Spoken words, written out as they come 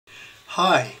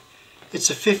Hi, it's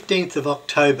the 15th of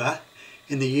October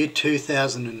in the year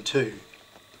 2002.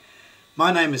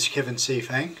 My name is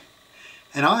Seyfang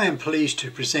and I am pleased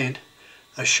to present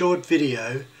a short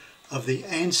video of the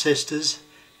ancestors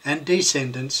and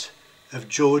descendants of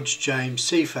George James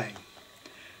Seyfang,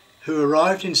 who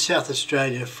arrived in South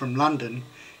Australia from London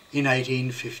in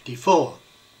 1854.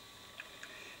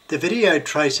 The video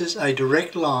traces a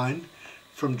direct line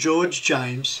from George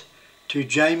James to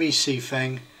Jamie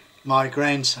Seyfang, my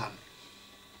grandson.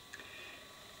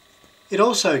 It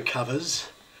also covers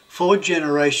 4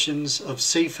 generations of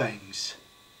Seyfangs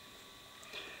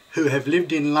who have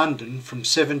lived in London from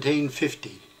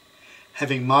 1750,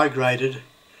 having migrated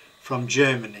from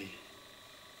Germany.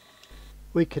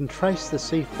 We can trace the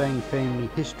Seyfang family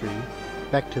history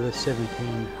back to the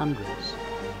 1700s.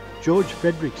 George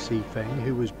Frederick Seyfang,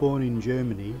 who was born in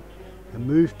Germany and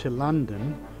moved to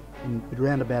London in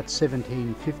around about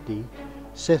 1750,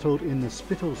 settled in the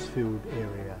Spitalfield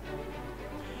area.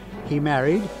 He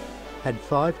married, had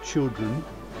 5 children,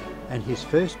 and his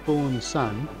firstborn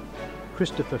son,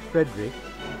 Christopher Frederick,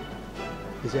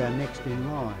 is our next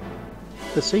in line.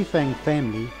 The Seyfang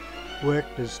family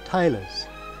worked as tailors,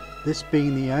 this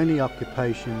being the only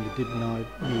occupation that did not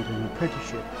need an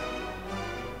apprenticeship.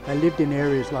 They lived in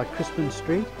areas like Crispin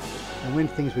Street, and when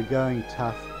things were going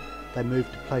tough, they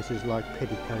moved to places like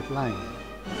Petticoat Lane.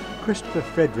 Christopher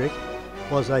Frederick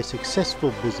was a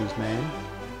successful businessman,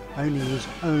 owning his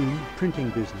own printing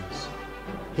business.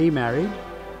 He married,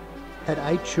 had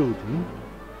 8 children,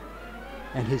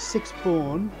 and his 6th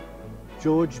born,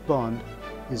 George Bond,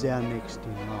 is our next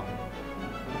in line.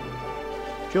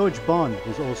 George Bond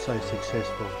was also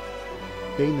successful,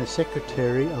 being the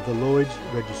Secretary of the Lloyd's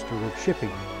Register of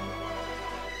Shipping.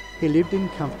 He lived in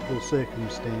comfortable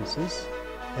circumstances,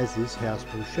 as this house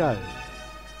will show.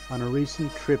 On a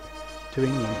recent trip to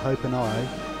England, Hope and I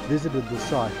visited the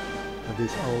site of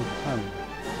this old home.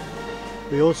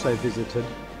 We also visited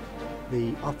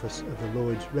the office of the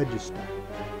Lloyd's Register.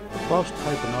 Whilst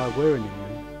Hope and I were in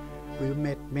England, we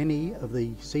met many of the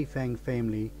Seyfang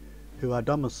family who are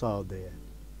domiciled there.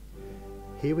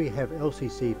 Here we have Elsie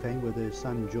Seyfang with her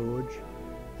son George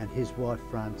and his wife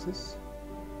Frances.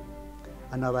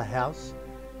 Another house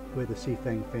where the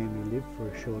Seyfang family lived for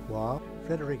a short while.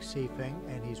 Frederick Seyfang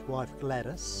and his wife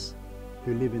Gladys,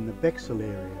 who live in the Bexhill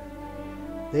area.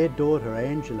 Their daughter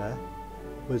Angela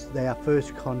was their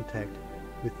first contact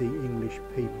with the English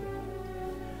people.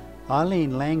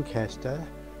 Eileen Lancaster,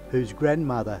 whose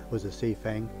grandmother was a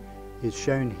Seyfang, is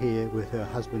shown here with her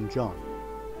husband John.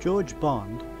 George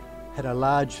Bond had a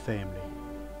large family,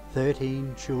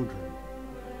 13 children,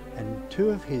 and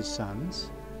 2 of his sons,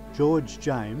 George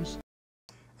James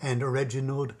and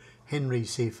Reginald Henry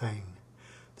Seyfang.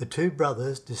 The 2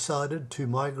 brothers decided to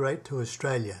migrate to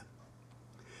Australia.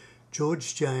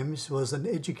 George James was an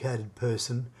educated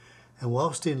person and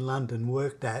whilst in London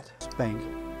worked at Bank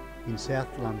in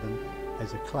South London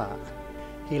as a clerk.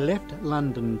 He left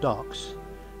London docks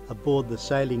aboard the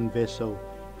sailing vessel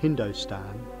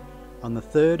Hindostan on the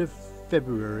 3rd of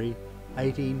February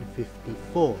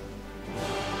 1854,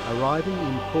 arriving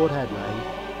in Port Adelaide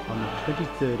on the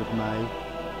 23rd of May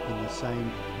in the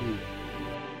same year.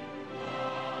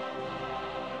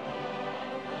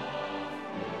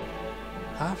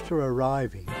 After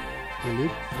arriving, he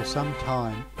lived for some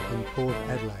time in Port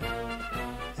Adelaide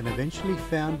and eventually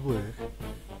found work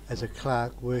as a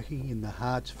clerk working in the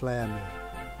Hart's Flour Mill,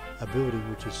 a building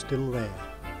which is still there.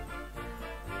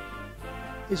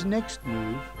 His next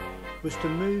move was to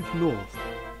move north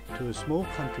to a small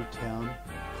country town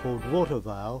called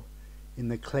Watervale in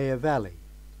the Clare Valley.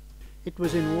 It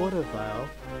was in Watervale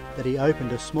that he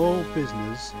opened a small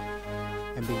business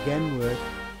and began work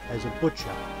as a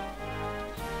butcher.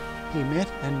 He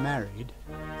met and married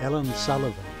Ellen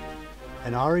Sullivan,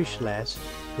 an Irish lass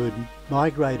who had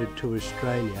migrated to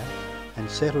Australia and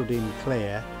settled in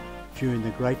Clare during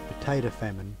the Great Potato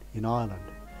Famine in Ireland.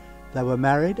 They were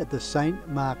married at the St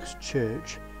Mark's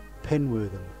Church,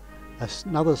 Penwortham,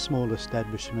 another small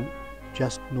establishment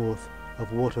just north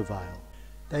of Watervale.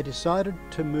 They decided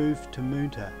to move to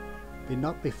Moonta, but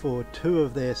not before 2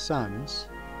 of their sons,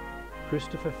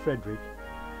 Christopher Frederick,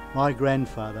 my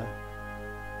grandfather,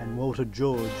 and Walter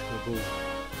George were born.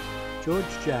 George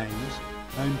James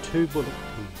owned 2 bullock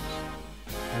teams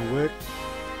and worked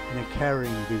in a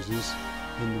carrying business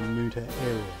in the Moonta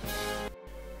area.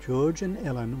 George and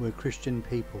Ellen were Christian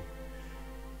people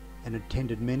and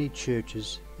attended many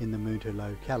churches in the Moonta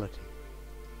locality.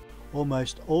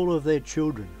 Almost all of their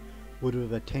children would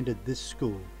have attended this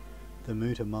school, the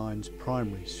Moonta Mines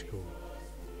Primary School.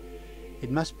 It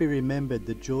must be remembered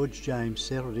that George James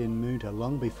settled in Moonta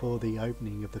long before the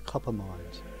opening of the copper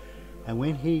mines, and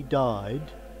when he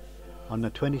died on the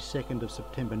 22nd of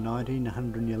September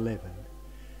 1911,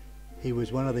 he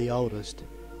was one of the oldest,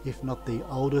 if not the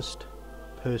oldest,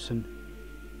 person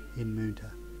in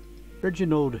Moonta.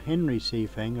 Reginald Henry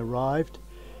Seyfang arrived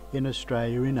in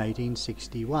Australia in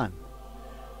 1861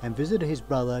 and visited his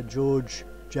brother George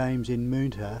James in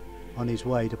Moonta on his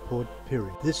way to Port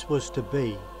Pirie. This was to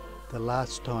be the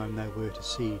last time they were to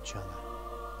see each other.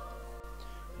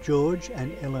 George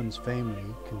and Ellen's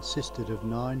family consisted of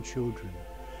 9 children.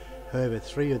 However,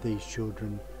 3 of these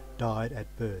children died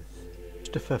at birth.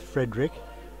 Christopher Frederick,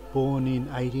 born in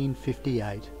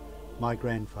 1858, my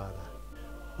grandfather.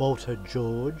 Walter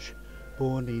George,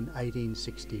 born in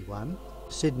 1861.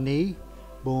 Sydney,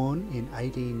 born in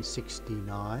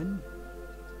 1869.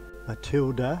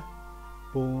 Matilda,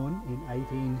 born in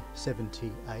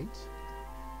 1878.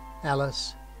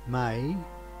 Alice May,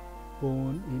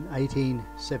 born in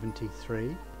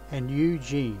 1873. And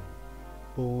Eugene,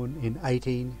 born in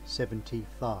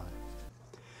 1875.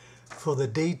 For the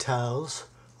details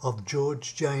of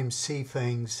George James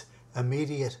Seyfang's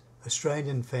immediate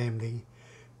Australian family,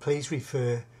 please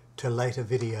refer to later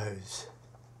videos.